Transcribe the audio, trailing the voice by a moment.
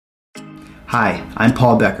Hi, I'm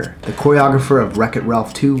Paul Becker, the choreographer of Wreck-It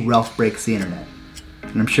Ralph 2, Ralph Breaks the Internet.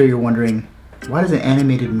 And I'm sure you're wondering, why does an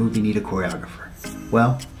animated movie need a choreographer?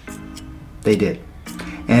 Well, they did.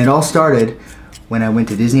 And it all started when I went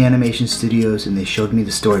to Disney Animation Studios and they showed me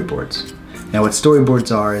the storyboards. Now what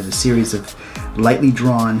storyboards are is a series of lightly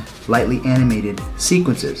drawn, lightly animated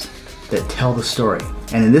sequences that tell the story.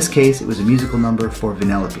 And in this case, it was a musical number for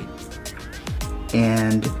Vanellope.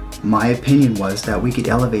 And my opinion was that we could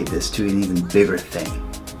elevate this to an even bigger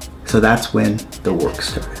thing. So that's when the work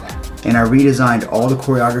started. And I redesigned all the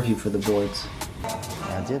choreography for the boards.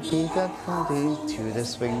 To the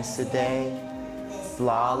swings today,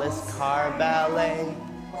 flawless car ballet.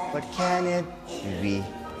 What can it be?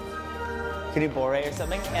 Could you bore or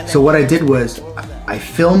something? So what I did was, I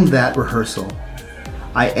filmed that rehearsal.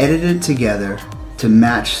 I edited it together to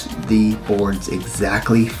match the boards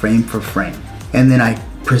exactly frame for frame. And then I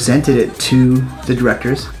presented it to the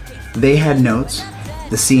directors. They had notes.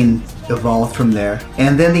 The scene evolved from there.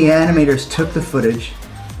 And then the animators took the footage,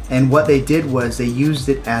 and what they did was they used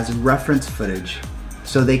it as reference footage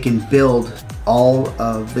so they can build all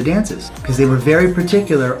of the dances, because they were very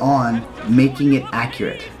particular on making it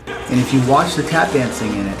accurate. And if you watch the tap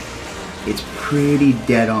dancing in it, it's pretty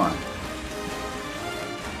dead on.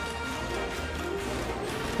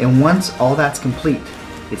 And once all that's complete,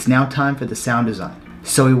 it's now time for the sound design.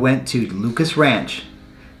 So we went to Lucas Ranch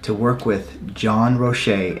to work with John Roche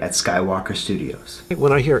at Skywalker Studios.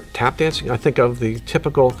 When I hear tap dancing, I think of the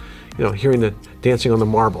typical, hearing the dancing on the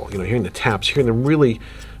marble, hearing the taps, hearing them really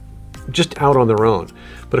just out on their own.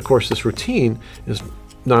 But of course, this routine is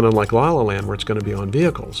not unlike La La Land, where it's going to be on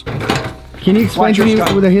vehicles. Can you explain to me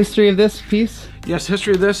the history of this piece? Yes, the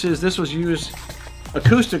history of this is this was used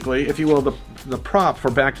acoustically, if you will, the prop for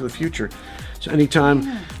Back to the Future. So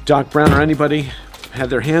anytime Doc Brown or anybody had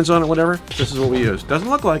their hands on it, whatever, this is what we used. Doesn't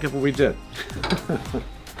look like it, but we did.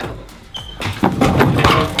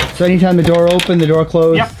 So anytime the door opened, the door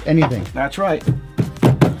closed, yep. Anything? That's right.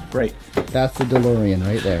 Great. That's the DeLorean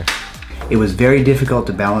right there. It was very difficult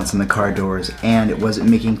to balance in the car doors, and it wasn't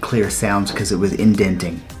making clear sounds because it was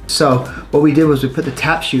indenting. So what we did was we put the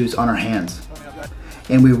tap shoes on our hands,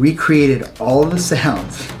 and we recreated all of the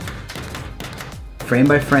sounds, frame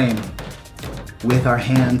by frame, with our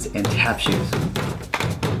hands and tap shoes.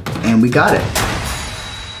 And we got it.